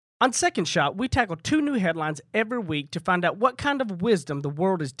On Second Shot, we tackle 2 new headlines every week to find out what kind of wisdom the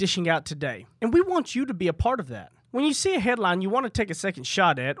world is dishing out today. And we want you to be a part of that. When you see a headline you want to take a second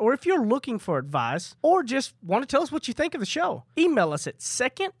shot at, or if you're looking for advice, or just want to tell us what you think of the show, email us at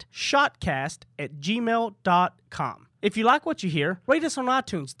secondshotcast@gmail.com. If you like what you hear, rate us on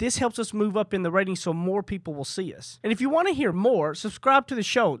iTunes. This helps us move up in the ratings so more people will see us. And if you want to hear more, subscribe to the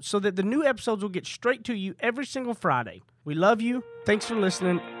show so that the new episodes will get straight to you every single Friday. We love you. Thanks for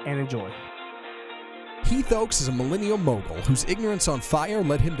listening, and enjoy. Heath Oaks is a millennial mogul whose ignorance on fire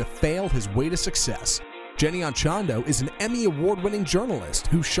led him to fail his way to success. Jenny Anchondo is an Emmy Award-winning journalist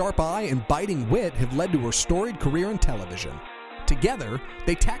whose sharp eye and biting wit have led to her storied career in television. Together,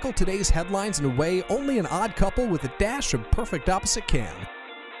 they tackle today's headlines in a way only an odd couple with a dash of perfect opposite can.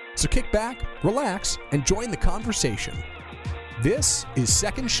 So kick back, relax, and join the conversation. This is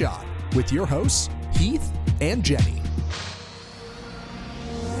Second Shot with your hosts, Heath and Jenny.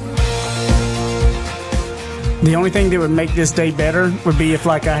 The only thing that would make this day better would be if,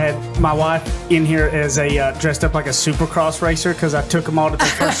 like, I had my wife in here as a dressed up like a Supercross racer, because I took them all to the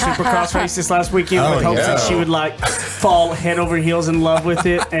first Supercross race this last weekend with hopes that she would like fall head over heels in love with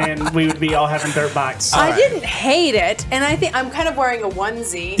it, and we would be all having dirt bikes. I didn't hate it, and I think I'm kind of wearing a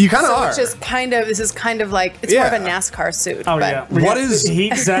onesie. You kind of are. Which is kind of, this is kind of like, it's more of a NASCAR suit. Oh, but. yeah. What is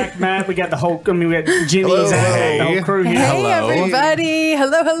Heath, Zach, Matt? We got the whole, we got Jenny, Zach, the whole crew here. Hey, everybody.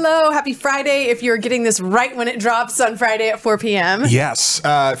 Hello. Happy Friday if you're getting this right when it drops on Friday at 4 p.m. Yes.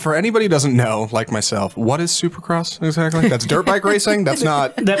 For anybody who doesn't know, like myself, what is Supercross exactly? That's dirt bike racing? That's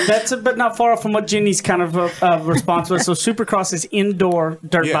not... That's a bit not far from what Jenny's kind of response was. So Supercross is indoor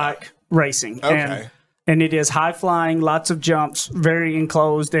dirt bike racing. Okay. And it is high flying, lots of jumps, very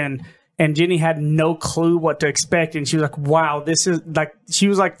enclosed, and Jenny had no clue what to expect, and she was like, wow, this is like, she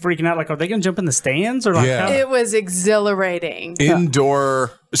was like freaking out, like, are they going to jump in the stands? Or like, It was exhilarating.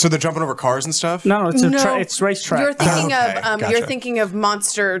 Indoor... So they're jumping over cars and stuff? No, it's racetrack. You're thinking Gotcha. you're thinking of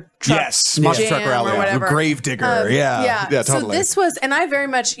Monster Truck. Yes, Monster Truck Rally, or whatever. Gravedigger. Yeah, totally. So this was, and I very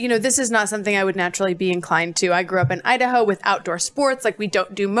much, this is not something I would naturally be inclined to. I grew up in Idaho with outdoor sports. Like, we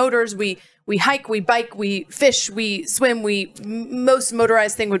don't do motors. We hike, we bike, we fish, we swim. Most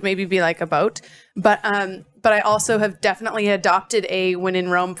motorized thing would maybe be like a boat. But I also have definitely adopted a when in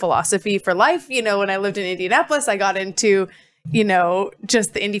Rome philosophy for life. When I lived in Indianapolis, I got into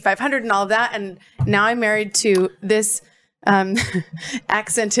just the Indy 500 and all of that. And now I'm married to this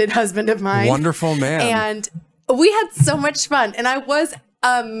accented husband of mine. Wonderful man. And we had so much fun. And I was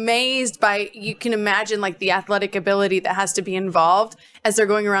amazed by, you can imagine, like, the athletic ability that has to be involved as they're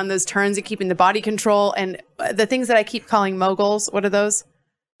going around those turns and keeping the body control. And the things that I keep calling moguls, what are those?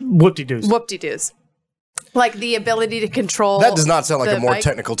 Whoop-de-doos. Whoop-de-doos. Like the ability to control. That does not sound like a more bike.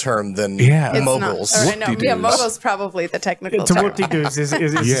 technical term than It's moguls. Not, no, moguls probably the technical To term. whoop-de-doos is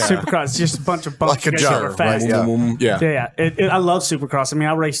Supercross. It's just a bunch of bumps. Like a jar, fast. right? Yeah. I love Supercross. I mean,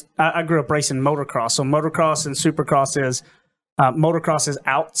 I grew up racing motocross. So motocross and Supercross is motocross is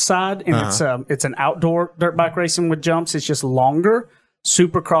outside, and it's an outdoor dirt bike racing with jumps. It's just longer.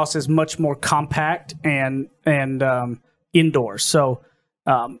 Supercross is much more compact and indoors. So.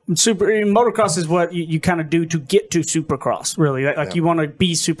 Motocross is what you kind of do to get to Supercross, really. Like you want to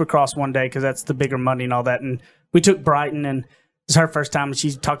be Supercross one day because that's the bigger money and all that. And we took Brighton, and it was her first time, and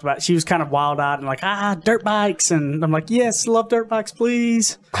she talked about, she was kind of wild-eyed and like, dirt bikes. And I'm like, yes, love dirt bikes,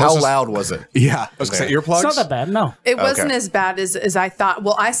 please. How loud was it? Yeah. I was going to say earplugs? It's not that bad, no. It wasn't as bad as I thought.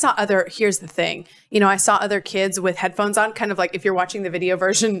 Well, I saw here's the thing. I saw other kids with headphones on, kind of like if you're watching the video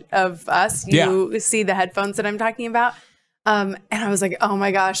version of us, you see the headphones that I'm talking about. And I was like, oh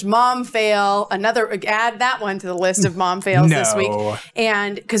my gosh, mom fail. Add that one to the list of mom fails this week.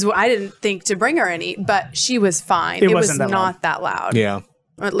 And because I didn't think to bring her any, but she was fine. It was not that loud. Yeah.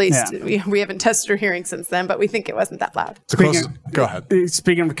 Or at least we haven't tested her hearing since then, but we think it wasn't that loud. Go ahead.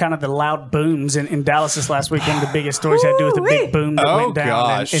 Speaking of kind of the loud booms in Dallas this last weekend, the biggest stories had to do with the big boom that went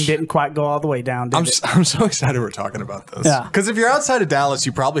down and didn't quite go all the way down, did it? I'm so excited we're talking about this. Yeah. Because if you're outside of Dallas,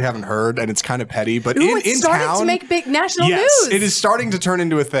 you probably haven't heard, and it's kind of petty. But it's starting town, to make big national news. It is starting to turn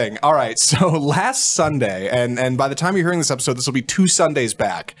into a thing. All right, so last Sunday, and by the time you're hearing this episode, this will be 2 Sundays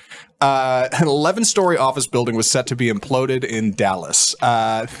back. An 11-story office building was set to be imploded in Dallas.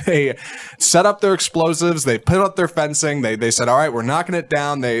 They set up their explosives. They put up their fencing. They said, all right, we're knocking it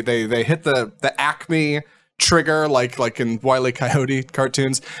down. They hit the Acme trigger like in Wile E. Coyote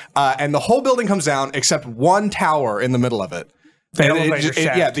cartoons. And the whole building comes down except one tower in the middle of it. The And it elevator just-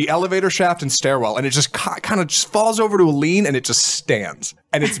 shaft. yeah, the elevator shaft and stairwell, and it just kind of just falls over to a lean, and it just stands,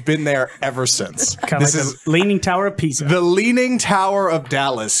 and it's been there ever since. Kind of This like is the Leaning Tower of Pisa. the Leaning Tower of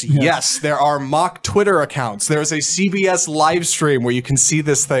Dallas. Yes, there are mock Twitter accounts. There's a CBS live stream where you can see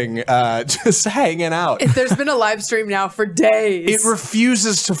this thing just hanging out. There's been a live stream now for days. It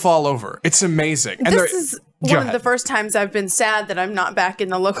refuses to fall over. It's amazing. And This is Go one of ahead. the first times I've been sad that I'm not back in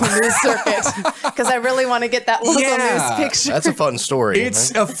the local news circuit because I really want to get that local Yeah. news picture. That's a fun story.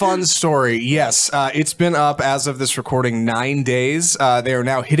 It's a fun story. Yes, it's been up as of this recording 9 days. They are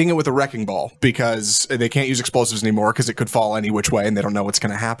now hitting it with a wrecking ball because they can't use explosives anymore because it could fall any which way and they don't know what's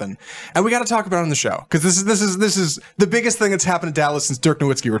going to happen. And we got to talk about it on the show because this is the biggest thing that's happened to Dallas since Dirk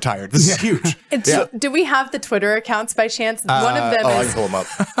Nowitzki retired. This is huge. Do we have the Twitter accounts by chance? One of them I is can pull them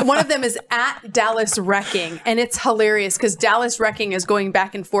up. one of them is at Dallas Wrecking, and it's hilarious because Dallas Wrecking is going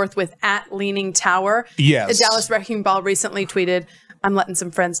back and forth with at Leaning Tower. Yes. The Dallas Wrecking Ball recently tweeted, "I'm letting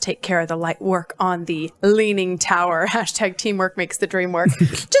some friends take care of the light work on the Leaning Tower. Hashtag teamwork makes the dream work."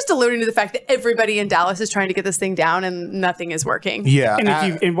 Just alluding to the fact that everybody in Dallas is trying to get this thing down and nothing is working. Yeah. And if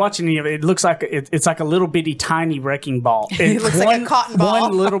you in watching any of it, it looks like it's like a little bitty tiny wrecking ball. It looks like a cotton ball.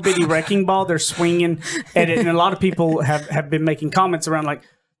 One little bitty wrecking ball. They're swinging at it, and a lot of people have been making comments around like,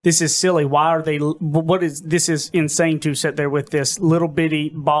 "This is silly. Why are they? What is this? Is insane to sit there with this little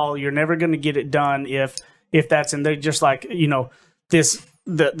bitty ball. You're never going to get it done if that's." And they're just like,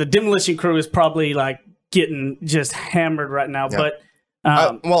 the demolition crew is probably like getting just hammered right now. But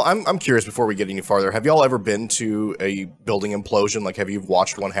Well, I'm curious before we get any farther. Have y'all ever been to a building implosion? Like, have you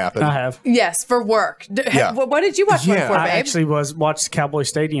watched one happen? I have. Yes, for work. Yeah. What did you watch one Yeah, for, I babe? actually watched Cowboy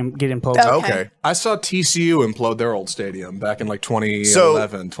Stadium get imploded. Oh. Okay. I saw TCU implode their old stadium back in like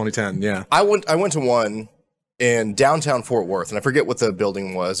 2011, 2010. Yeah. I went to one in downtown Fort Worth, and I forget what the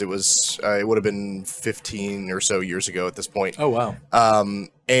building was. It was it would have been 15 or so years ago at this point. Oh, wow.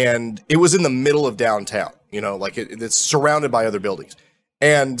 And it was in the middle of downtown. Like it's surrounded by other buildings.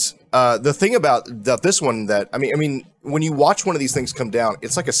 And the thing about this one that I mean, when you watch one of these things come down,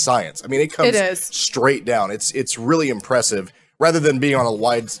 it's like a science. I mean, it comes It is. straight down. It's really impressive. Rather than being on a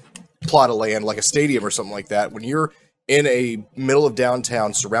wide plot of land like a stadium or something like that, when you're in a middle of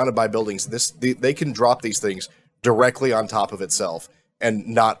downtown surrounded by buildings, they can drop these things directly on top of itself and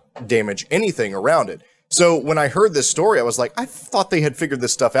not damage anything around it. So when I heard this story, I was like, I thought they had figured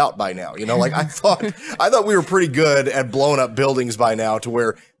this stuff out by now. Like I thought we were pretty good at blowing up buildings by now to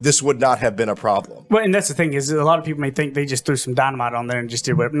where this would not have been a problem. Well, and that's the thing is a lot of people may think they just threw some dynamite on there and just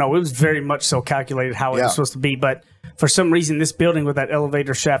did whatever. No, it was very much so calculated how it was supposed to be. But for some reason, this building with that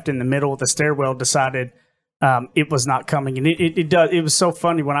elevator shaft in the middle with the stairwell decided it was not coming. And it was so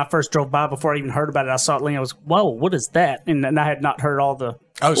funny when I first drove by before I even heard about it. I saw it, I was, whoa, what is that? And I had not heard all the.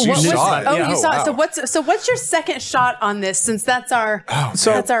 Oh, so you saw it. Oh, Yeah. you saw Wow. it. So what's your second shot on this? Since that's our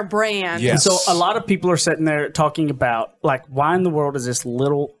brand. Yes. So a lot of people are sitting there talking about like, why in the world is this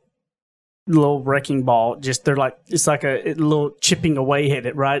little wrecking ball just it's like a little chipping away at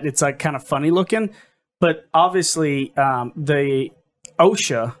it, right? It's like kind of funny looking, but obviously the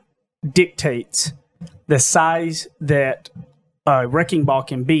OSHA dictates the size that a wrecking ball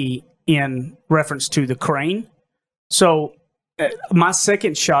can be in reference to the crane. So my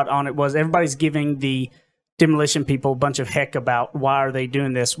second shot on it was everybody's giving the demolition people a bunch of heck about why are they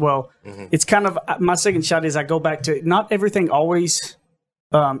doing this. Well, it's kind of my second shot is I go back to not everything always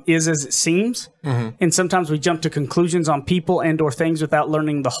is as it seems, and sometimes we jump to conclusions on people and or things without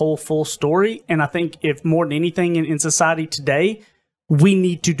learning the whole full story. And I think if more than anything in society today, we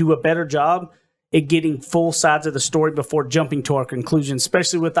need to do a better job at getting full sides of the story before jumping to our conclusions,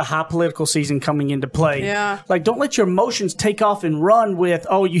 especially with the high political season coming into play. Yeah. Like, don't let your emotions take off and run with,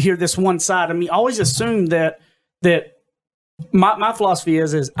 oh, you hear this one side. I mean, always assume that my philosophy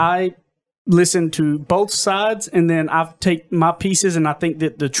is I listen to both sides and then I take my pieces and I think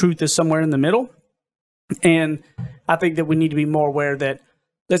that the truth is somewhere in the middle. And I think that we need to be more aware that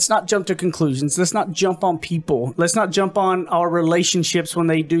let's not jump to conclusions. Let's not jump on people. Let's not jump on our relationships when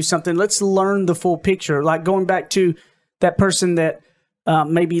they do something. Let's learn the full picture. Like going back to that person that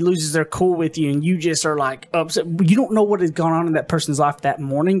maybe loses their cool with you and you just are like upset. You don't know what has gone on in that person's life that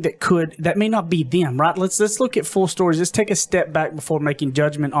morning that may not be them, right? Let's look at full stories. Let's take a step back before making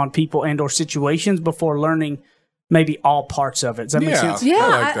judgment on people and or situations before learning maybe all parts of it. Does that make sense? Yeah,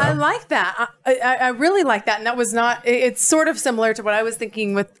 I like that. I like that. I really like that. And that was not, it's sort of similar to what I was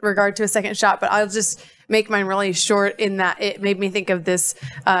thinking with regard to a second shot, but I'll just make mine really short in that it made me think of this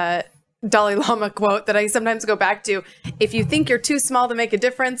Dalai Lama quote that I sometimes go back to. If you think you're too small to make a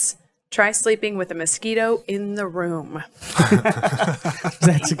difference, try sleeping with a mosquito in the room.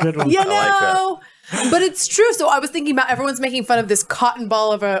 That's a good one. You like that. know, But it's true. So I was thinking about everyone's making fun of this cotton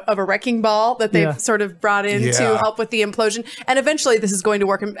ball of a wrecking ball that they've sort of brought in to help with the implosion. And eventually this is going to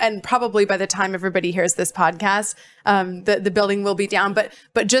work. And probably by the time everybody hears this podcast, the building will be down.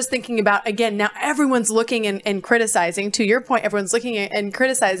 But just thinking about, again, now everyone's looking and criticizing. To your point, everyone's looking and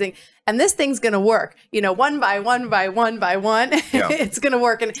criticizing. And this thing's going to work, one by one by one by one. Yeah. It's going to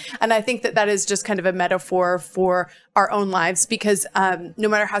work. And I think that is just kind of a metaphor for our own lives, because no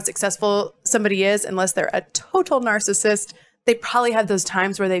matter how successful somebody is, unless they're a total narcissist, they probably have those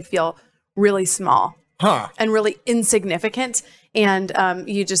times where they feel really small and really insignificant. And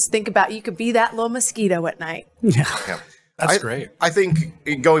you just think about, you could be that little mosquito at night. Yeah. That's great. I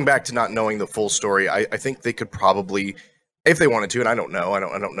think going back to not knowing the full story, I think they could probably, if they wanted to, and I don't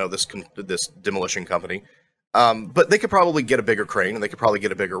know this demolition company, but they could probably get a bigger crane and they could probably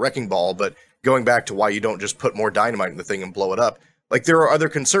get a bigger wrecking ball. But going back to why you don't just put more dynamite in the thing and blow it up, like there are other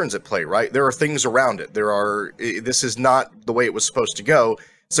concerns at play, right? There are things around it. This is not the way it was supposed to go.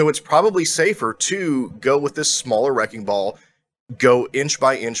 So it's probably safer to go with this smaller wrecking ball, go inch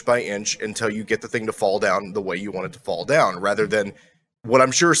by inch by inch until you get the thing to fall down the way you want it to fall down, rather than what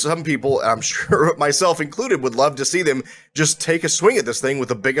I'm sure some people, I'm sure myself included, would love to see them just take a swing at this thing with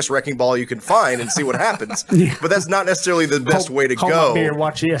the biggest wrecking ball you can find and see what happens. But that's not necessarily the best way to go. Beer,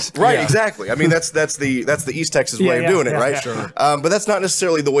 watch this. Right, exactly. I mean, that's the East Texas way of doing it, right? Sure. But that's not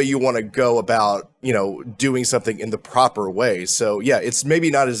necessarily the way you want to go about, doing something in the proper way. So yeah, it's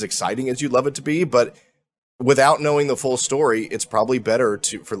maybe not as exciting as you'd love it to be, but without knowing the full story, it's probably better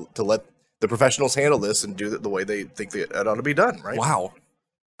to let the professionals handle this and do it the way they think that it ought to be done, right? Wow.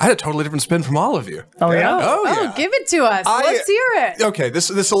 I had a totally different spin from all of you. Oh, yeah? Oh, give it to us. Let's hear it. Okay, this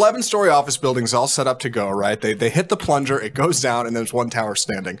 11-story office building's all set up to go, right? They hit the plunger, it goes down, and there's one tower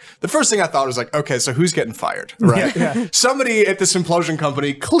standing. The first thing I thought was like, okay, so who's getting fired, right? Somebody at this implosion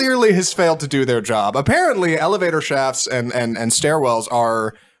company clearly has failed to do their job. Apparently, elevator shafts and stairwells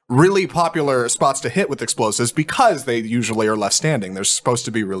are really popular spots to hit with explosives because they usually are left standing. They're supposed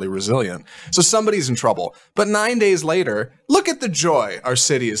to be really resilient. So somebody's in trouble. But 9 days later, look at the joy our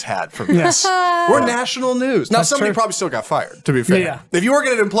city has had from this. We're national news. Now, somebody probably still got fired, to be fair. Yeah. If you work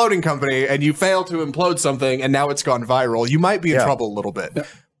at an imploding company and you fail to implode something and now it's gone viral, you might be in trouble a little bit.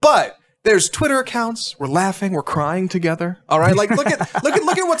 But there's Twitter accounts. We're laughing. We're crying together. All right. Like look at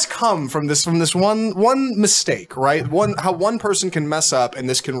what's come from this one mistake, right? How one person can mess up and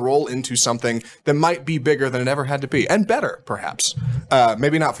this can roll into something that might be bigger than it ever had to be, and better, perhaps.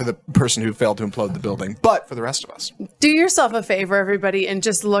 Maybe not for the person who failed to implode the building, but for the rest of us. Do yourself a favor, everybody, and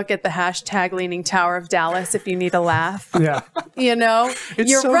just look at the hashtag Leaning Tower of Dallas if you need a laugh. Yeah. You're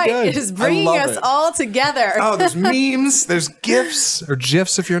so right. good. It is bringing us all together. Oh, there's memes, there's GIFs or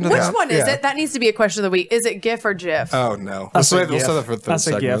GIFs if you're into that. Which one is it? That needs to be a question of the week. Is it GIF or GIF? Oh, no. I'll say We'll say that for the third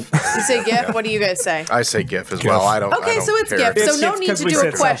segment. GIF. You say GIF? What do you guys say? I say GIF as well. I don't. Okay, so it's care. GIF. So It's no GIF need 'cause to we do a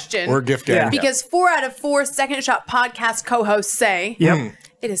said so. question. We're GIF gang. Because 4 out of 4 Second Shot podcast co-hosts say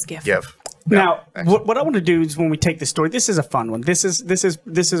it is GIF. GIF. Now, what I want to do is when we take this story, this is a fun one. This is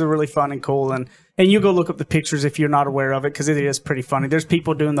a really fun and cool, and you go look up the pictures if you're not aware of it, because it is pretty funny. There's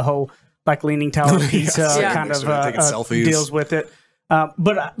people doing the whole like Leaning Tower of Pisa kind of taking selfies. deals with it.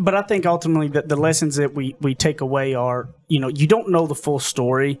 But I think ultimately that the lessons that we take away are, you don't know the full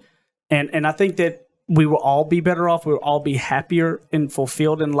story, and I think that we will all be better off. We'll all be happier and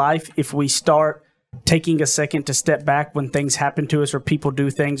fulfilled in life if we start taking a second to step back when things happen to us, or people do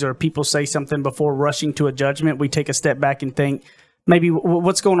things, or people say something before rushing to a judgment. We take a step back and think maybe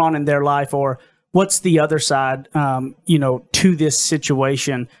what's going on in their life, or what's the other side, to this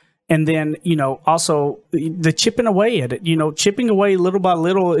situation. And then, also the chipping away at it, chipping away little by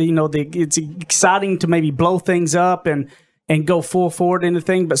little, it's exciting to maybe blow things up and go full forward into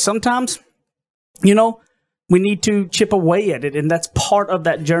things. But sometimes, we need to chip away at it. And that's part of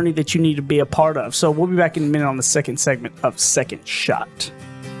that journey that you need to be a part of. So we'll be back in a minute on the second segment of Second Shot.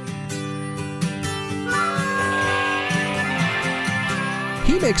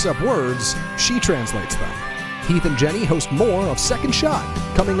 He makes up words, she translates them. Heath and Jenny host more of Second Shot,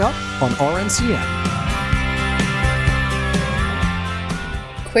 coming up on RNCN.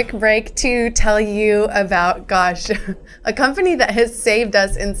 Quick break to tell you about, a company that has saved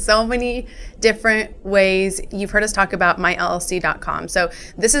us in so many different ways. You've heard us talk about myllc.com. So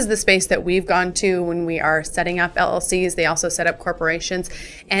this is the space that we've gone to when we are setting up LLCs. They also set up corporations.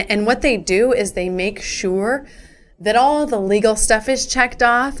 And what they do is they make sure that all the legal stuff is checked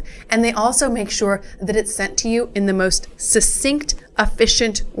off, and they also make sure that it's sent to you in the most succinct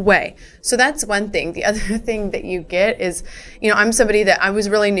efficient way. So that's one thing. The other thing that you get is, I'm somebody that I was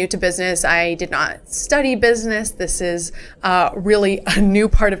really new to business. I did not study business. This is really a new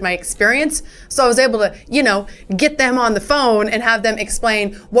part of my experience. So I was able to, get them on the phone and have them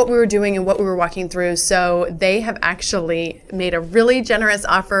explain what we were doing and what we were walking through. So they have actually made a really generous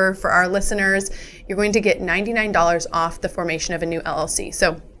offer for our listeners. You're going to get $99 off the formation of a new LLC.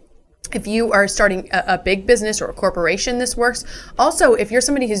 So if you are starting a big business or a corporation, this works. Also, if you're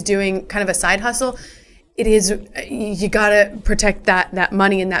somebody who's doing kind of a side hustle, you gotta protect that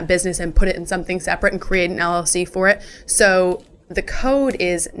money in that business and put it in something separate and create an LLC for it. So the code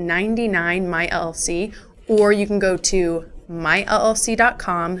is 99MyLLC, or you can go to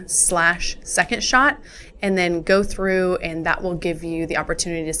myllc.com/secondshot and then go through, and that will give you the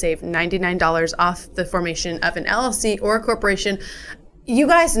opportunity to save $99 off the formation of an LLC or a corporation. You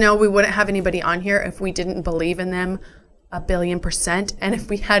guys know we wouldn't have anybody on here if we didn't believe in them 1,000,000,000%, and if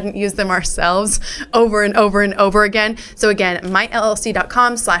we hadn't used them ourselves over and over and over again. So again,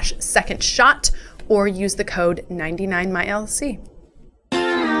 myllc.com/secondshot, or use the code 99MyLLC.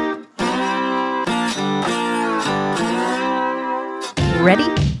 Ready?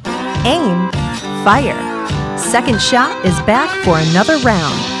 Aim. Fire. Second Shot is back for another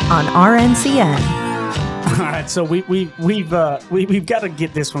round on RNCN. All right, so we've got to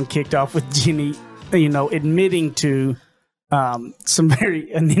get this one kicked off with Jenny, admitting to an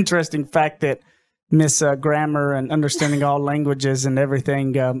interesting fact that Miss Grammar and understanding all languages and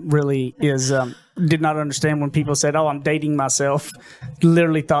everything really is did not understand when people said, "Oh, I'm dating myself."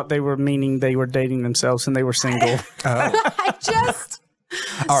 Literally thought they were meaning they were dating themselves and they were single.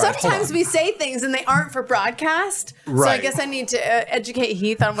 Sometimes we say things and they aren't for broadcast. Right. So I guess I need to educate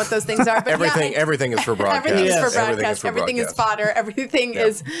Heath on what those things are. But everything is for broadcast. Everything is for Yes. broadcast. Everything is fodder. Everything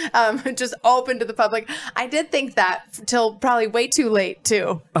is just open to the public. I did think that till probably way too late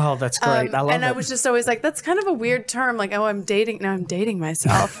too. Oh, that's great. I love it. I was just always like, that's kind of a weird term. Like, oh, I'm dating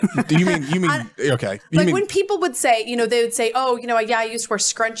myself. You mean okay? When people would say, they would say, oh, I used to wear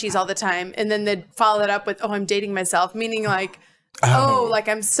scrunchies all the time, and then they'd follow that up with, oh, I'm dating myself, meaning like, like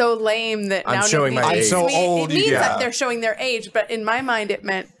I'm so lame that I'm now showing my age. dates I'm me. so old, It means yeah. that they're showing their age, but in my mind, it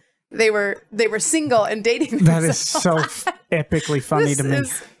meant they were single and dating That themselves. is so epically funny to me.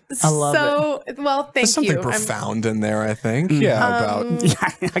 Is I love it. Well, thank There's something you. profound in there, I think. Yeah, about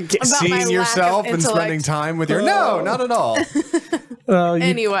I guess. About my seeing lack yourself of and spending intellect. time with your. No, not at all.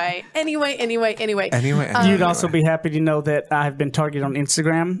 Anyway. You'd also be happy to know that I have been targeted on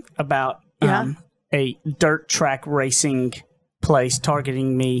Instagram about a dirt track racing place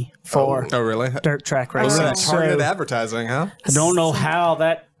targeting me for Oh, really? dirt track Look racing. at that targeted So, advertising, huh? I don't know how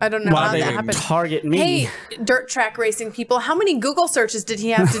that. I don't know why how they that would happened. target me. Hey, dirt track racing people, how many Google searches did he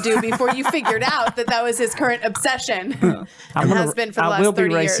have to do before you figured out that was his current obsession? Has been for the I last will be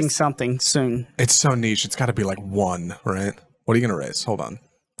 30 racing years. something soon. It's so niche. It's got to be like one, right? What are you gonna race? Hold on.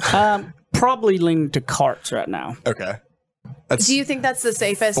 Probably leaning to carts right now. Okay. That's Do you think that's the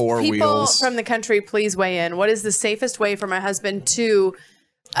safest? Four People wheels. from the country, please weigh in. What is the safest way for my husband to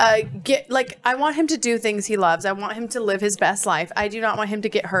get, like, I want him to do things he loves. I want him to live his best life. I do not want him to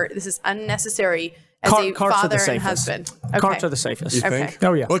get hurt. This is unnecessary as a Carts are father the and safest. husband. Okay. Carts are the safest. you Okay. think?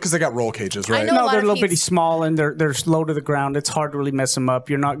 Oh, yeah. Well, because they got roll cages, right? know- No, a lot they're a of little bitty he's- small and they're slow to the ground. It's hard to really mess them up.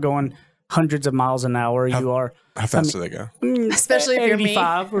 You're not going hundreds of miles an hour. You are How fast do they go? Especially if you're me.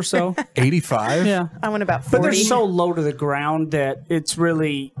 85 or so. 85. Yeah. I want about But 40. they're so low to the ground that it's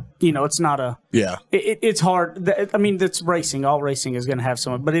really, it's not a. Yeah. It's hard. I mean, that's racing. All racing is going to have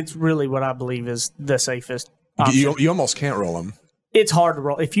some, but it's really what I believe is the safest option. You almost can't roll them. It's hard to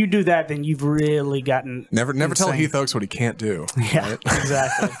roll. If you do that, then you've really gotten. Never tell insane. Heath Oaks what he can't do. Yeah,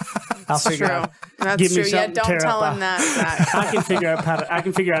 exactly. I'll figure True. out. That's give me true. Yeah, something to don't tear tell up. him that. Zach. I can figure out how to. I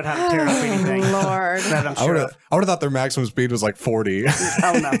can figure out how to tear up anything. Lord. That I'm I sure. would have thought their maximum speed was like 40.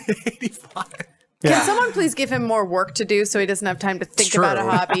 Oh no. 85. Can someone please give him more work to do so he doesn't have time to think about a true.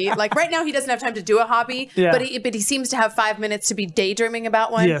 hobby? Like right now, he doesn't have time to do a hobby, Yeah. but he seems to have 5 minutes to be daydreaming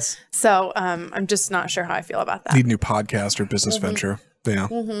about one. Yes. So I'm just not sure how I feel about that. Need a new podcast or business venture. Yeah.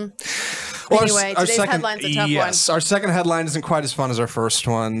 Anyway, today's headline's a tough yes, our second headline isn't quite as fun as our first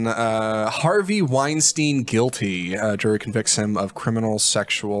one. Harvey Weinstein guilty. Jury convicts him of criminal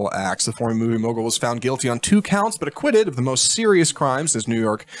sexual acts. The former movie mogul was found guilty on 2 counts, but acquitted of the most serious crimes. His New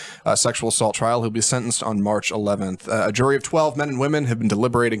York sexual assault trial. He'll be sentenced on March 11th. A jury of 12 men and women have been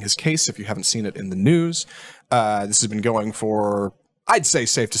deliberating his case. If you haven't seen it in the news, this has been going for I'd say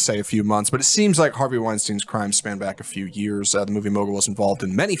safe to say a few months, but it seems like Harvey Weinstein's crimes span back a few years. The movie mogul was involved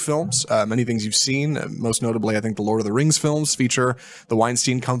in many films, many things you've seen. Most notably, I think the Lord of the Rings films feature the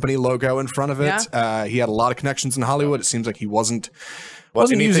Weinstein Company logo in front of it. Yeah. He had a lot of connections in Hollywood. It seems like he wasn't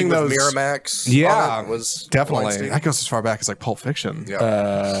Anything using with those. Miramax. Yeah, was definitely. Weinstein. That goes as far back as like Pulp Fiction.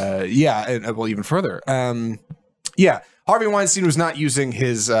 Yeah. And well, even further. Harvey Weinstein was not using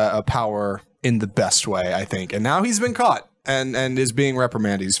his power in the best way, I think, and now he's been caught and is being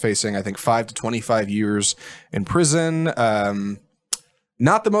reprimanded. He's facing, I think, 5 to 25 years in prison.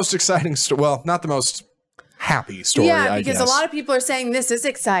 Not the most exciting story. Well, not the most happy story. Yeah, I because guess. a lot of people are saying this is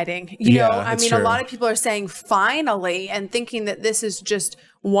exciting. You Yeah, know, I that's mean, true. a lot of people are saying finally, and thinking that this is just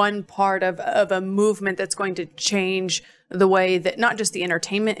one part of a movement that's going to change the way that not just the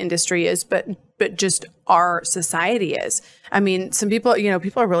entertainment industry is, but just our society is. I mean, some people,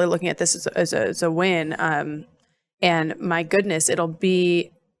 people are really looking at this as a win. And my goodness, it'll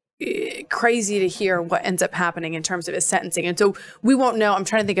be crazy to hear what ends up happening in terms of his sentencing. And so we won't know. I'm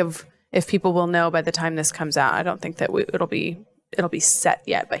trying to think of if people will know by the time this comes out. I don't think that it'll be set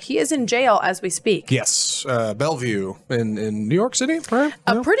yet, but he is in jail as we speak. Yes, Bellevue in New York City, right?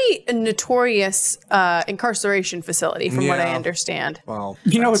 A pretty notorious incarceration facility, from what I Yeah. understand. Well,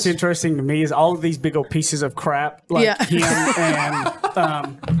 You know what's interesting to me is all of these big old pieces of crap, like Yeah. him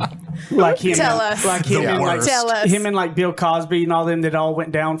and like him, Tell and, us. like him, The and like worst. Tell us. him and like Bill Cosby and all them that all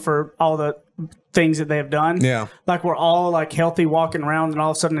went down for all the things that they have done. Yeah. like we're all like healthy walking around, and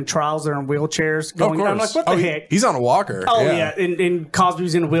all of a sudden in trials they're in wheelchairs of going. course. I'm like, what the heck? He's on a walker. Oh yeah, and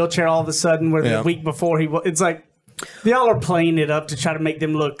Cosby's in a wheelchair all of a sudden. Where Yeah. the week before it's like y'all are playing it up to try to make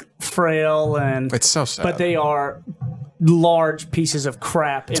them look frail, and It's so sad. but they are large pieces of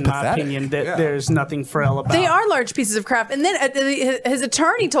crap in my pathetic. opinion. That Yeah. there's nothing frail about. They are large pieces of crap. And then his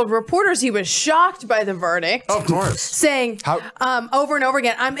attorney told reporters he was shocked by the verdict. Of course. Saying How- over and over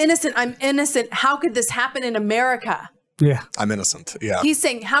again, I'm innocent. I'm innocent. How could this happen in America? Yeah, I'm innocent. Yeah. He's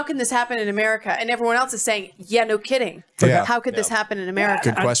saying, how can this happen in America? And everyone else is saying, yeah, no kidding. Yeah. How could this happen in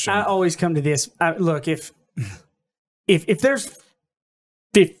America? Good question. I always come to this. Look, if there's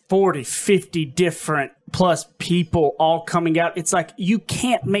 40, 50 different plus people all coming out, it's like you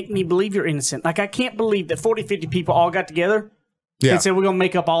can't make me believe you're innocent. Like I can't believe that 40, 50 people all got together Yeah. and said we're gonna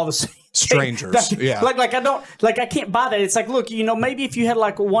make up all the same. Strangers, yeah. Like I can't buy that. It's like, look, maybe if you had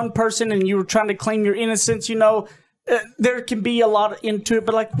like one person and you were trying to claim your innocence, there can be a lot into it.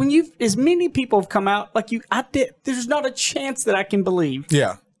 But like when as many people have come out, like there's not a chance that I can believe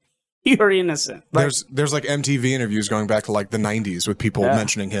Yeah. you're innocent. Like, There's like MTV interviews going back to like the 90s with people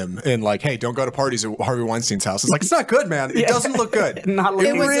mentioning him and like, hey, don't go to parties at Harvey Weinstein's house. It's like, it's not good, man. It doesn't look good. Not it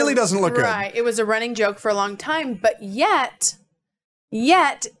looking good. really doesn't look good. Right. It was a running joke for a long time. But yet,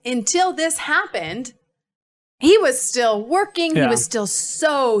 until this happened, he was still working. Yeah. He was still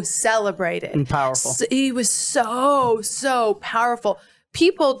so celebrated. And powerful. He was so powerful.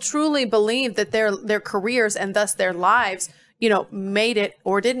 People truly believe that their careers and thus their lives, made it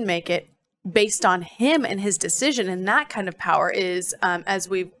or didn't make it based on him and his decision. And that kind of power is, as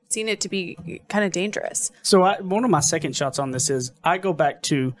we've seen it, to be kind of dangerous. So one of my second shots on this is I go back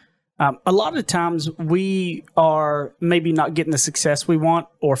to a lot of times we are maybe not getting the success we want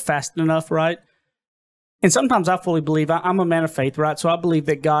or fast enough, right? And sometimes I fully believe I'm a man of faith, right? So I believe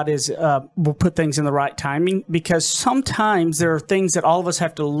that God will put things in the right timing, because sometimes there are things that all of us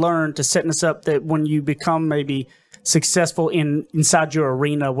have to learn to set us up that when you become maybe successful inside your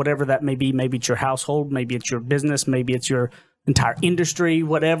arena, whatever that may be, maybe it's your household, maybe it's your business, maybe it's your entire industry,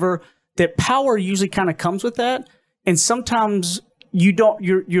 whatever, that power usually kind of comes with that. And sometimes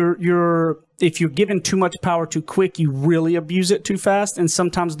if you're given too much power too quick, you really abuse it too fast. And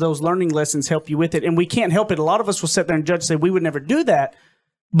sometimes those learning lessons help you with it. And we can't help it. A lot of us will sit there and judge and say, we would never do that.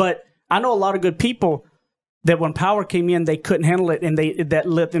 But I know a lot of good people that when power came in, they couldn't handle it, and that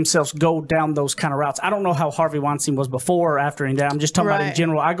let themselves go down those kind of routes. I don't know how Harvey Weinstein was before or after he died. I'm just talking about in Right.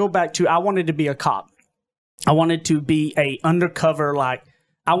 general. I go back to, I wanted to be a cop. I wanted to be a undercover,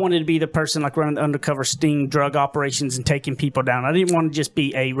 I wanted to be the person like running the undercover sting drug operations and taking people down. I didn't want to just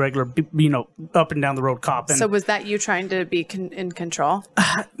be a regular, up and down the road cop. And So was that you trying to be in control?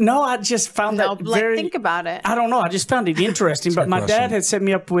 no, I just found No, that very. think about it. I don't know. I just found it interesting. But my question. dad had set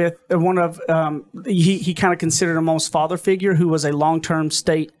me up with one of he kind of considered him almost father figure, who was a long-term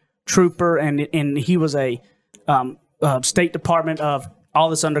state trooper, and he was a State Department of all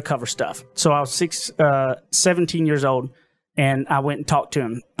this undercover stuff. So I was 17 years old. And I went and talked to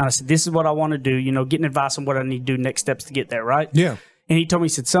him. And I said, this is what I want to do, getting advice on what I need to do, next steps to get there, right? Yeah. And he told me, he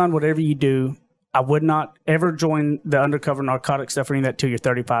said, son, whatever you do, I would not ever join the undercover narcotic stuff or any of that till you're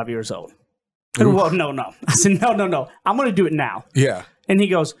 35 years old. Well, no. I said, no. I'm going to do it now. Yeah. And he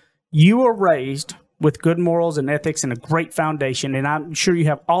goes, you were raised with good morals and ethics and a great foundation, and I'm sure you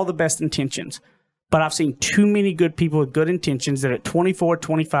have all the best intentions. But I've seen too many good people with good intentions that at 24,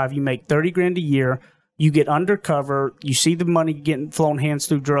 25, you make 30 grand a year, you get undercover, you see the money getting flown hands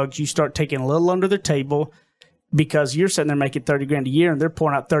through drugs, you start taking a little under the table because you're sitting there making 30 grand a year and they're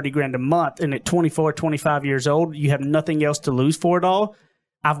pouring out 30 grand a month. And at 24, 25 years old, you have nothing else to lose for it all.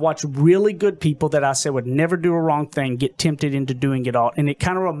 I've watched really good people that I said would never do a wrong thing get tempted into doing it all. And it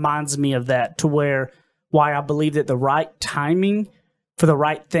kind of reminds me of that, to why I believe that the right timing for the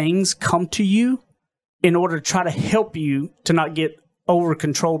right things come to you in order to try to help you to not get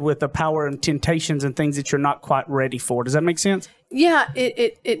over-controlled with the power and temptations and things that you're not quite ready for. Does that make sense? Yeah,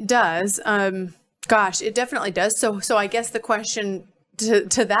 it does. Gosh, it definitely does. So I guess the question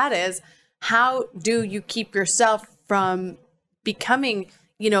to that is, how do you keep yourself from becoming,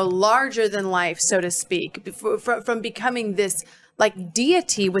 larger than life, so to speak, from becoming this like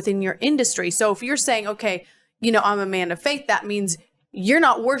deity within your industry? So if you're saying, okay, I'm a man of faith, that means you're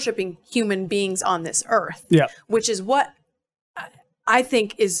not worshiping human beings on this earth. Yeah. Which is what I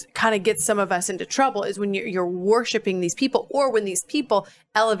think is kind of gets some of us into trouble, is when you're worshiping these people, or when these people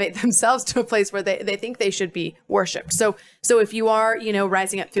elevate themselves to a place where they think they should be worshiped. So if you are,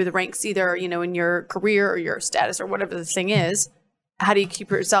 rising up through the ranks, either, in your career or your status or whatever the thing is, how do you keep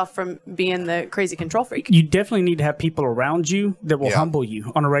yourself from being the crazy control freak? You definitely need to have people around you that will humble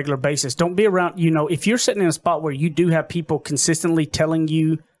you on a regular basis. Don't be around, if you're sitting in a spot where you do have people consistently telling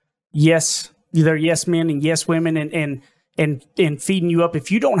you yes, they're yes men and yes women and feeding you up.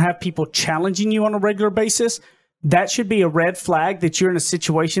 If you don't have people challenging you on a regular basis, that should be a red flag that you're in a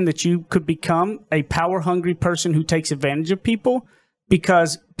situation that you could become a power-hungry person who takes advantage of people,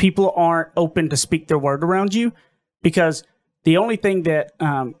 because people aren't open to speak their word around you. Because the only thing that,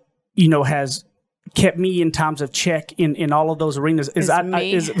 has kept me in times of check in all of those arenas is I got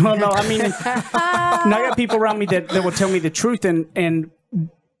people around me that will tell me the truth. And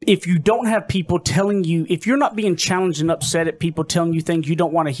if you don't have people telling you, if you're not being challenged and upset at people telling you things you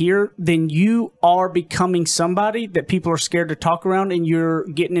don't want to hear, then you are becoming somebody that people are scared to talk around, and you're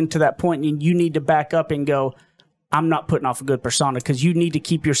getting into that point and you need to back up and go, I'm not putting off a good persona, because you need to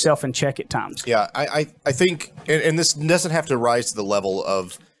keep yourself in check at times. Yeah, I think, and this doesn't have to rise to the level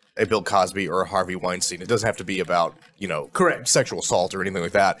of a Bill Cosby or a Harvey Weinstein. It doesn't have to be about, Correct. sexual assault or anything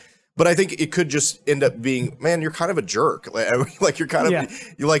like that. But I think it could just end up being, man, you're kind of a jerk. Like you're kind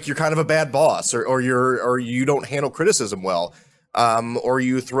of you're kind of a bad boss, or you don't handle criticism well, or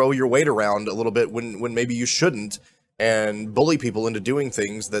you throw your weight around a little bit when maybe you shouldn't, and bully people into doing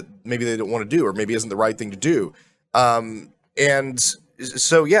things that maybe they don't want to do, or maybe isn't the right thing to do. And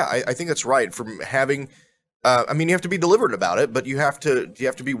so, I think that's right. From having, you have to be deliberate about it, but you have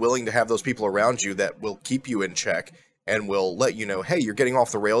to be willing to have those people around you that will keep you in check and will let you know, hey, you're getting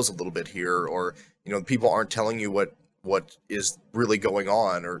off the rails a little bit here, or, people aren't telling you what is really going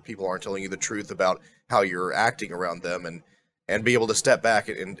on, or people aren't telling you the truth about how you're acting around them, and be able to step back.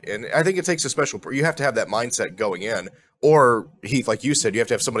 And I think it takes you have to have that mindset going in, or Heath, like you said, you have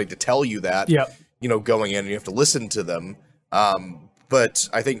to have somebody to tell you that. Yep. Going in, and you have to listen to them. But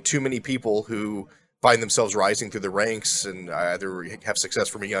I think too many people who find themselves rising through the ranks and either have success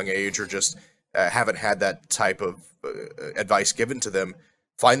from a young age, or just haven't had that type of advice given to them,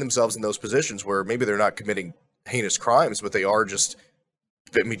 find themselves in those positions where maybe they're not committing heinous crimes, but they are just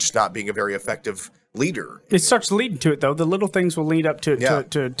not being a very effective leader. It starts leading to it, though. The little things will lead up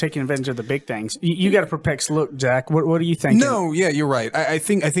to taking advantage of the big things. You got a perplexed look, Jack. What do you think? No, yeah, you're right. I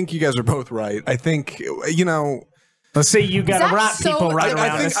think you guys are both right. I think, Let's see, you got to write people right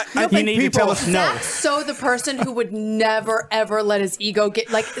around us. You need to tell us no. Zach's so the person who would never, ever let his ego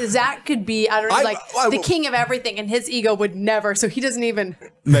get, like, Zach could be, the king of everything, and his ego would never, so he doesn't even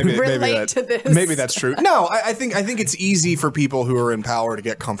relate to this. Maybe that's true. No, I think it's easy for people who are in power to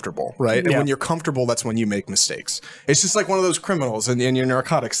get comfortable, right? And when you're comfortable, that's when you make mistakes. It's just like one of those criminals in your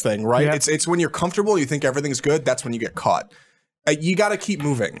narcotics thing, right? Yeah. It's when you're comfortable, you think everything's good, that's when you get caught. You got to keep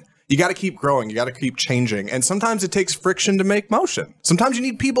moving. You got to keep growing. You got to keep changing. And sometimes it takes friction to make motion. Sometimes you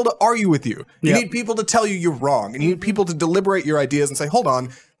need people to argue with you. You need people to tell you you're wrong. And you need people to deliberate your ideas and say, hold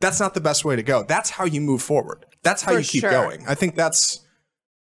on, that's not the best way to go. That's how you move forward. That's how you keep going. I think that's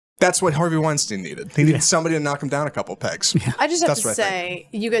what Harvey Weinstein needed. He needed somebody to knock him down a couple pegs. I just have to say,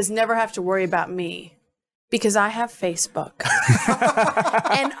 you guys never have to worry about me. Because I have Facebook.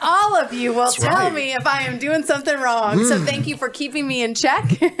 And all of you will tell me if I am doing something wrong. So thank you for keeping me in check.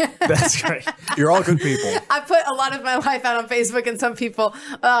 That's great. You're all good people. I put a lot of my life out on Facebook, and some people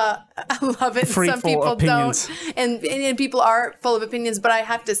love it, and some people opinions. don't. And people are full of opinions. But I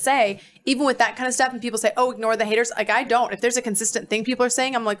have to say, even with that kind of stuff, and people say, "Oh, ignore the haters." Like, I don't. If there's a consistent thing people are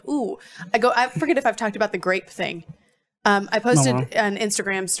saying, I'm like, "Ooh." I forget if I've talked about the grape thing. I posted an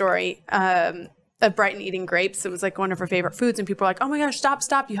Instagram story of Brighton eating grapes. It was like one of her favorite foods, and people were like, "Oh my gosh,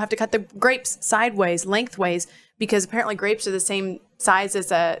 stop! You have to cut the grapes sideways, lengthways, because apparently grapes are the same size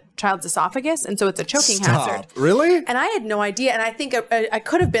as a child's esophagus, and so it's a choking hazard." Really? And I had no idea, and I think I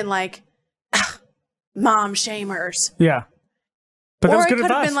could have been like, "Mom shamers," Yeah. But or that was I good could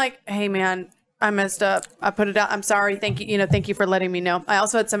have advice. been like, "Hey man, I messed up. I put it out. I'm sorry. Thank you. Thank you for letting me know." I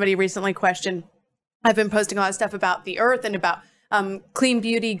also had somebody recently question. I've been posting a lot of stuff about the earth and about clean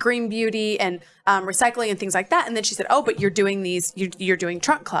beauty, green beauty, and recycling and things like that. And then she said, "Oh, but you're doing you're doing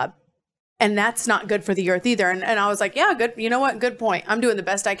Trunk Club, and that's not good for the earth either." And I was like, "Yeah, good. You know what? Good point. I'm doing the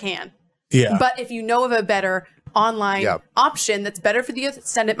best I can." Yeah. But if you know of a better online option that's better for the earth,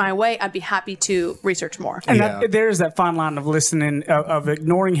 send it my way. I'd be happy to research more. And there's that fine line of listening, of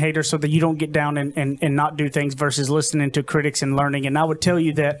ignoring haters so that you don't get down and not do things versus listening to critics and learning. And I would tell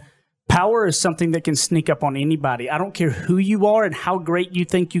you that power is something that can sneak up on anybody. I don't care who you are and how great you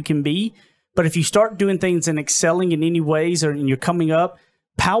think you can be, but if you start doing things and excelling in any ways or you're coming up,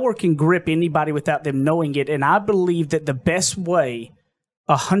 power can grip anybody without them knowing it. And I believe that the best way,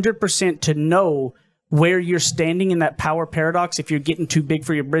 100%, to know where you're standing in that power paradox, if you're getting too big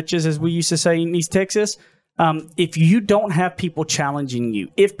for your britches, as we used to say in East Texas, if you don't have people challenging you,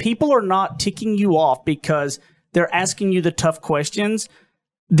 if people are not ticking you off because they're asking you the tough questions,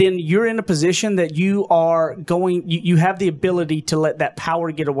 then you're in a position that you have the ability to let that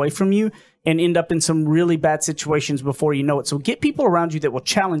power get away from you and end up in some really bad situations before you know it. So get people around you that will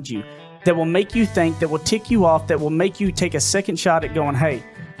challenge you, that will make you think, that will tick you off, that will make you take a second shot at going, hey,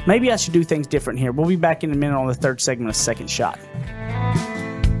 maybe I should do things different here. We'll be back in a minute on the third segment of Second Shot.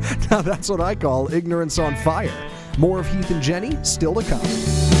 Now that's what I call ignorance on fire. More of Heath and Jenny still to come.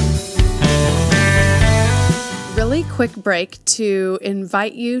 Really quick break to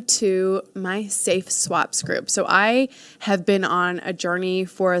invite you to my Safe Swaps group. So I have been on a journey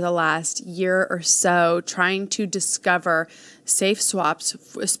for the last year or so trying to discover safe swaps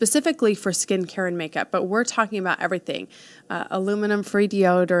specifically for skincare and makeup, but we're talking about everything. Aluminum-free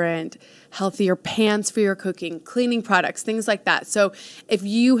deodorant, healthier pans for your cooking, cleaning products, things like that. So if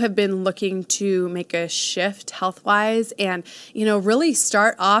you have been looking to make a shift health-wise and, really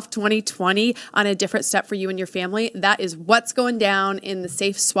start off 2020 on a different step for you and your family, that is what's going down in the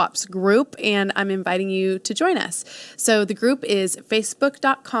Safe Swaps group, and I'm inviting you to join us. So the group is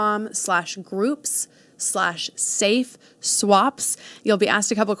facebook.com/groups/safe swaps. You'll be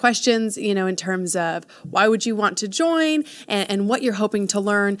asked a couple of questions, in terms of why would you want to join and what you're hoping to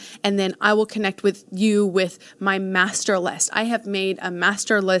learn. And then I will connect with you with my master list. I have made a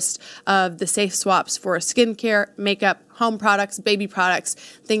master list of the safe swaps for skincare, makeup, home products, baby products,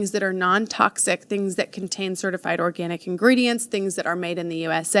 things that are non-toxic, things that contain certified organic ingredients, things that are made in the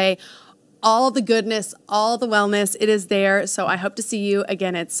USA. All the goodness, all the wellness, it is there. So I hope to see you.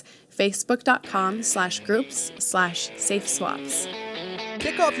 Again, it's facebook.com/groups/safe swaps.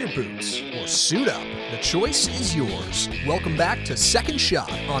 Kick off your boots or suit up. The choice is yours. Welcome back to Second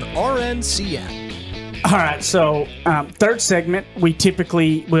Shot on RNCN. All right, so third segment, we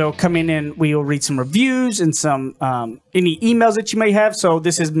typically will come in and we'll read some reviews and some any emails that you may have. So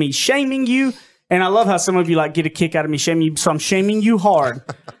this is me shaming you, and I love how some of you get a kick out of me shaming you. So I'm shaming you hard.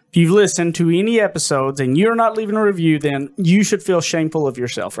 If you've listened to any episodes and you're not leaving a review, then you should feel shameful of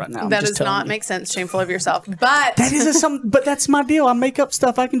yourself right now. That does not make sense. Shameful of yourself, but that is but that's my deal. I make up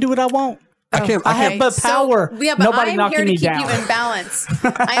stuff. I can do what I want. I have the power. So, but nobody knocking me down. I'm here to keep you in balance.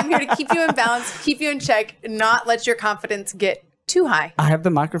 I am here to keep you in balance, keep you in check, not let your confidence get too high. I have the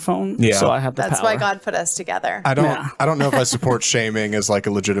microphone, so I have the That's power. why God put us together. I don't know if I support shaming as a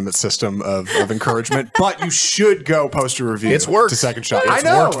legitimate system of encouragement, but you should go post a review. It's worked. To Second Shot. I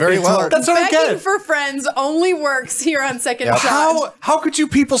know. Worked very well. That's what I Begging get. for friends only works here on Second Shot. How could you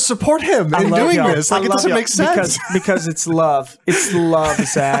people support him in doing this? It doesn't make sense. Because it's love. It's love,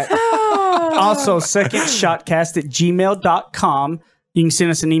 Zach. Also, secondshotcast@gmail.com. You can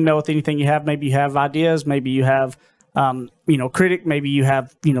send us an email with anything you have. Maybe you have ideas. Maybe you have, critic. Maybe you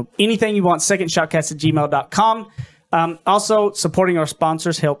have, anything you want. Secondshotcast@gmail.com. Also, supporting our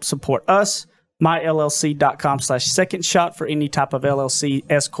sponsors help support us. MyLLC.com/secondshot for any type of LLC,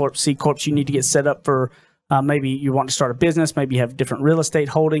 S Corp, C Corps you need to get set up for Maybe you want to start a business. Maybe you have different real estate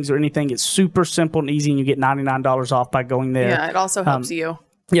holdings or anything. It's super simple and easy, and you get $99 off by going there. Yeah, it also helps you.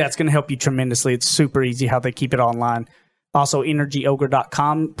 Yeah, it's going to help you tremendously. It's super easy how they keep it online. Also,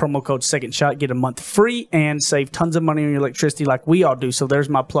 EnergyOgre.com, promo code Second Shot, get a month free and save tons of money on your electricity like we all do. So there's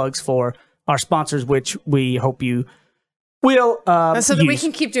my plugs for our sponsors, which we hope you will so that we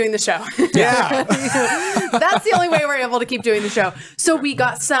can keep doing the show. Yeah. That's the only way we're able to keep doing the show. So we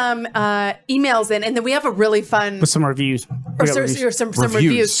got some emails in, and then we have a really fun with some reviews. Some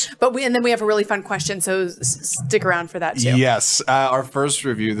reviews. But then we have a really fun question. So stick around for that too. Yes. Our first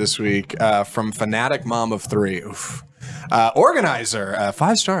review this week from Fanatic Mom of 3. Oof. Organizer,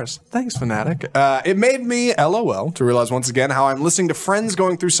 5 stars. Thanks, Fanatic. It made me LOL to realize once again how I'm listening to friends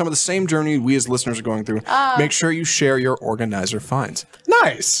going through some of the same journey we as listeners are going through. Make sure you share your organizer finds.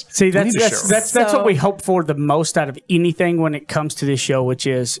 Nice. See, that's what we hope for the most out of anything when it comes to this show, which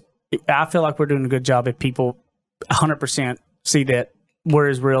is I feel like we're doing a good job if people 100% see that we're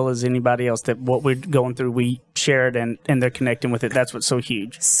as real as anybody else, that what we're going through, we share it and they're connecting with it. That's what's so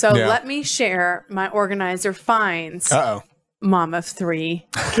huge. So let me share my organizer finds. Mom of 3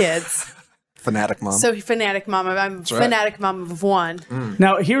 kids. Fanatic mom. So fanatic mom. I'm fanatic mom of 1.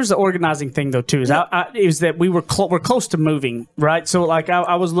 Now, here's the organizing thing, though, too, is that we're close to moving, right? So, like,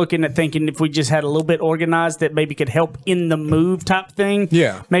 I was looking at thinking if we just had a little bit organized that maybe could help in the move type thing.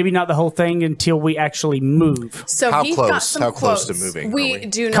 Yeah. Maybe not the whole thing until we actually move. So How he's close? got some How close quotes. to moving? We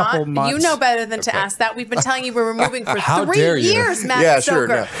do Couple not. months. You know better than to ask that. We've been telling you we were moving for How 3 dare you. years, Matt Yeah, Stoker. sure,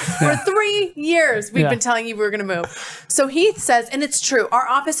 no. For 3 years, we've been telling you we were going to move. So Heath says, and it's true, our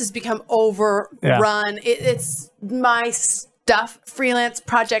office has become overrun. It's my stuff, freelance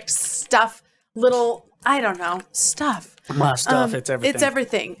project stuff, little, I don't know, stuff. My stuff, it's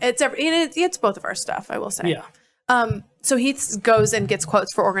everything. It's everything. It's both of our stuff, I will say. Yeah. So Heath goes and gets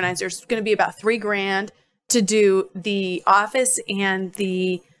quotes for organizers. It's going to be about $3,000 to do the office and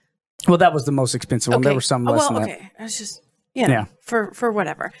the. Well, that was the most expensive one. There were some less than that. Okay. It's just, for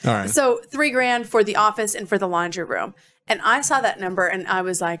whatever. All right. So $3,000 for the office and for the laundry room. And I saw that number and I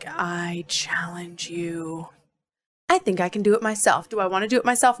was like, I challenge you. I think I can do it myself. Do I want to do it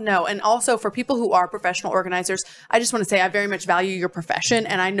myself? No. And also for people who are professional organizers, I just want to say I very much value your profession.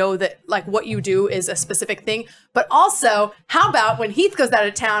 And I know that like what you do is a specific thing. But also, how about when Heath goes out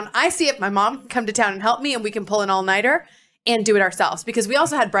of town, I see if my mom can come to town and help me and we can pull an all-nighter and do it ourselves. Because we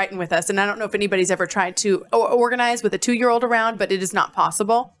also had Brighton with us. And I don't know if anybody's ever tried to organize with a 2-year-old around, but it is not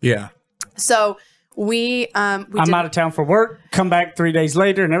possible. Yeah. So I'm out of town for work, come back 3 days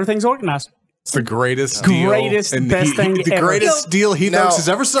later, and everything's organized. It's the greatest deal. Best thing the ever. greatest deal Heath Oaks has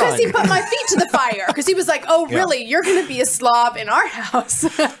ever Because he signed. put my feet to the fire. Because he was like, "Oh, really? You're going to be a slob in our house?"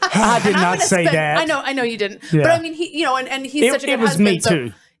 I did not say that. I know you didn't. Yeah. But I mean, and he's such a good it was husband. me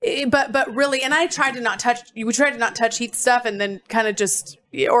too. But really, and I tried to not touch. We tried to not touch Heath's stuff, and then kind of just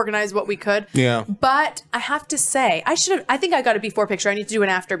organize what we could. Yeah. But I have to say, I think I got a before picture. I need to do an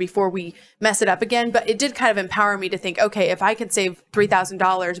after before we mess it up again. But it did kind of empower me to think, okay, if I could save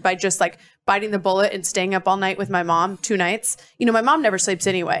 $3,000 by just like biting the bullet and staying up all night with my mom 2 nights. My mom never sleeps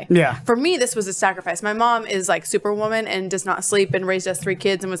anyway. Yeah. For me, this was a sacrifice. My mom is like Superwoman and does not sleep and raised us 3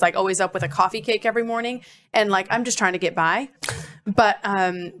 kids and was like always up with a coffee cake every morning. And like, I'm just trying to get by. But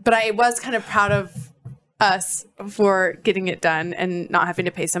I was kind of proud of us for getting it done and not having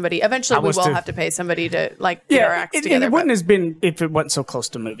to pay somebody. Eventually, we will have to pay somebody to like get our acts together. And it wouldn't have been if it wasn't so close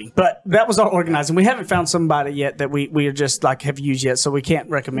to moving. But that was our organizing. We haven't found somebody yet that we are just like have used yet, so we can't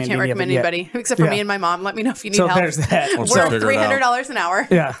recommend. Can't recommend anybody except for me and my mom. Let me know if you need help. So there's that. We're $300 an hour.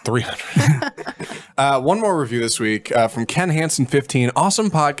 Yeah, 300. One more review this week from Ken Hansen 15.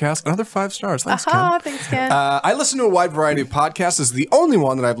 Awesome podcast. Another 5 stars. Thanks, Ken. Thanks, Ken. I listen to a wide variety of podcasts. This is the only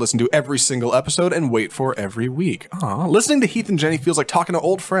one that I've listened to every single episode and wait for every week. Listening to Heath and Jenny feels like talking to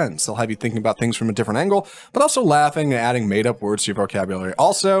old friends. They'll have you thinking about things from a different angle, but also laughing and adding made-up words to your vocabulary.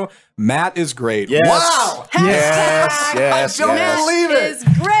 Also, Matt is great. Yes. Wow! Yes. I don't believe it. Is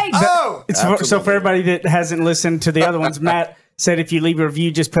great. Oh! So for everybody that hasn't listened to the other ones, Matt said if you leave a review,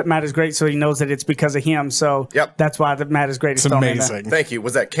 just put Matt is great so he knows that it's because of him. So that's why the Matt is great. It's amazing. Thank you.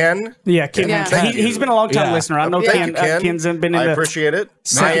 Was that Ken? Yeah, Ken. Yeah. He's been a long-time listener. I know Thank you, Ken. Ken's been in I the appreciate it. I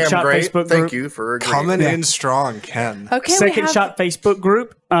Second am Shot great. Facebook Thank group. you for agreeing. Coming in strong, Ken. Okay, Second Shot Facebook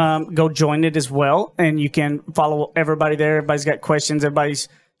group. Go join it as well, and you can follow everybody there. Everybody's got questions. Everybody's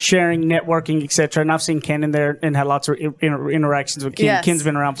sharing, networking, etc. And I've seen Ken in there and had lots of interactions with Ken. Yes. Ken's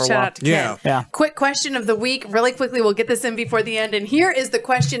been around for a Shout while. out to Ken. Yeah. Quick question of the week. Really quickly, we'll get this in before the end. And here is the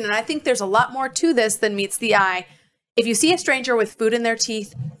question, and I think there's a lot more to this than meets the eye. If you see a stranger with food in their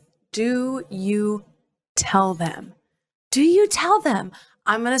teeth, do you tell them? Do you tell them?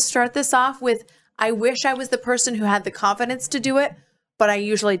 I'm going to start this off with, I wish I was the person who had the confidence to do it, but I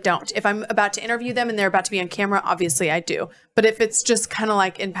usually don't. If I'm about to interview them and they're about to be on camera, obviously I do. But if it's just kind of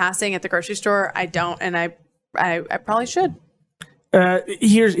like in passing at the grocery store, I don't, and I probably should.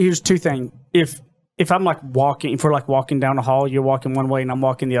 Here's two things. If I'm like walking, if we're like walking down the hall, you're walking one way and I'm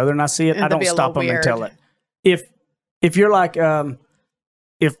walking the other, and I see it, I don't stop them and tell it. If you're like,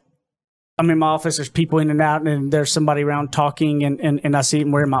 if I'm in my office, there's people in and out, and there's somebody around talking, and I see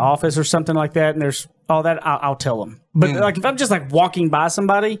them, we're in my office or something like that, and there's all that, I'll tell them. But like if I'm just like walking by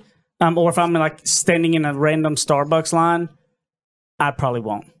somebody, or if I'm like standing in a random Starbucks line, I probably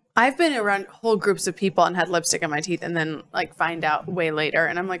won't. I've been around whole groups of people and had lipstick in my teeth and then like find out way later.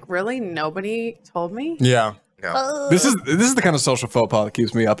 And I'm like, really? Nobody told me? Yeah. This is the kind of social faux pas that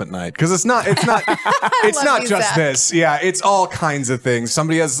keeps me up at night, because it's not just this. Yeah, it's all kinds of things.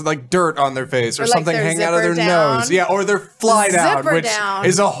 Somebody has like dirt on their face or like something their hanging out of their zipper nose. Yeah, or their fly down, Zipper which down.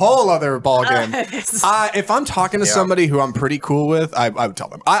 is a whole other ballgame. If I'm talking to somebody who I'm pretty cool with, I would tell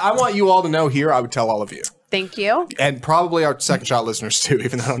them. I want you all to know here, I would tell all of you. Thank you. And probably our Second Shot listeners too,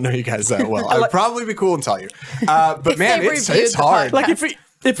 even though I don't know you guys that well. I would probably be cool and tell you. But man, it's hard. Like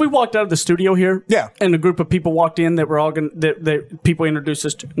if we walked out of the studio here, and a group of people walked in that were all going, that people introduced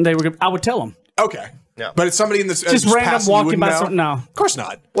us to, and they were, I would tell them. Okay. Yeah. But it's somebody in this just random walking by something. No, of course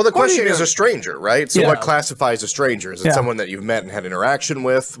not. Well, the question is a stranger, right? So Yeah. what classifies a stranger? Is it someone that you've met and had interaction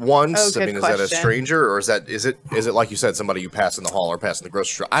with once? Oh, I good mean, is that a question. stranger, or is it like you said, somebody you pass in the hall or pass in the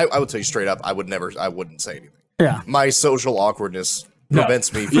grocery store? I would tell you straight up, I wouldn't say anything. Yeah. My social awkwardness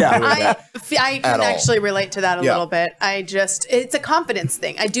prevents me from doing that. I can all. actually relate to that a little bit. It's a confidence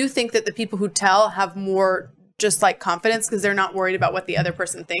thing. I do think that the people who tell have more just like confidence because they're not worried about what the other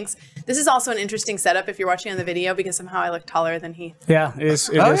person thinks. This is also an interesting setup if you're watching on the video because somehow I look taller than he. Yeah, it is.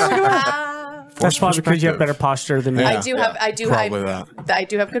 That's probably because you have better posture than me. I do have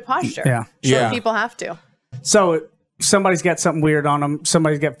good posture. Yeah. Short people have to. So somebody's got something weird on them.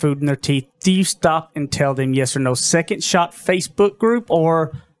 Somebody's got food in their teeth. Do you stop and tell them yes or no? Second Shot Facebook group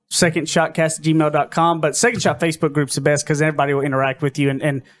or secondshotcast@gmail.com? But Second Shot Facebook group's the best because everybody will interact with you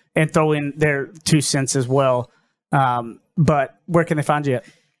and throw in their 2 cents as well. But where can they find you at?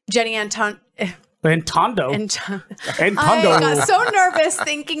 Jenny Anton. And Tondo. I got so nervous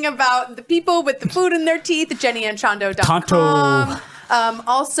thinking about the people with the food in their teeth. JennyAnchondo.com. Tonto.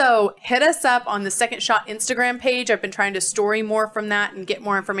 Also, hit us up on the Second Shot Instagram page. I've been trying to story more from that and get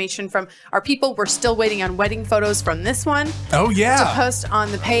more information from our people. We're still waiting on wedding photos from this one. Oh, yeah. To post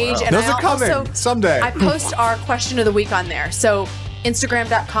on the page. Wow. And Those are coming someday. I post our question of the week on there. So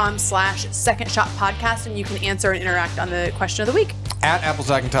Instagram.com/Second Shot Podcast, and you can answer and interact on the question of the week. At Apple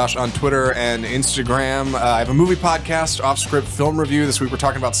Zackintosh on Twitter and Instagram. I have a movie podcast, Off Script Film Review. This week we're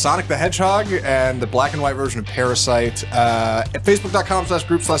talking about Sonic the Hedgehog and the black and white version of Parasite. At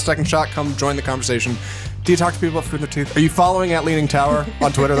Facebook.com/group/Second Shot. Come join the conversation. Do you talk to people about food in their teeth? Are you following at Leaning Tower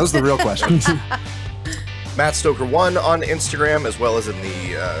on Twitter? Those are the real questions. Matt Stoker 1 on Instagram, as well as in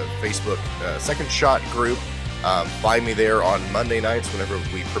the Facebook Second Shot group. Find me there on Monday nights whenever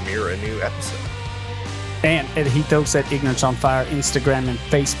we premiere a new episode. And at Heathos at Ignorance on Fire, Instagram and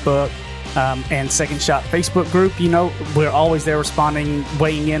Facebook, and Second Shot Facebook group. You know, we're always there responding,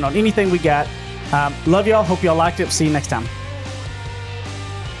 weighing in on anything we got. Love y'all. Hope y'all liked it. See you next time.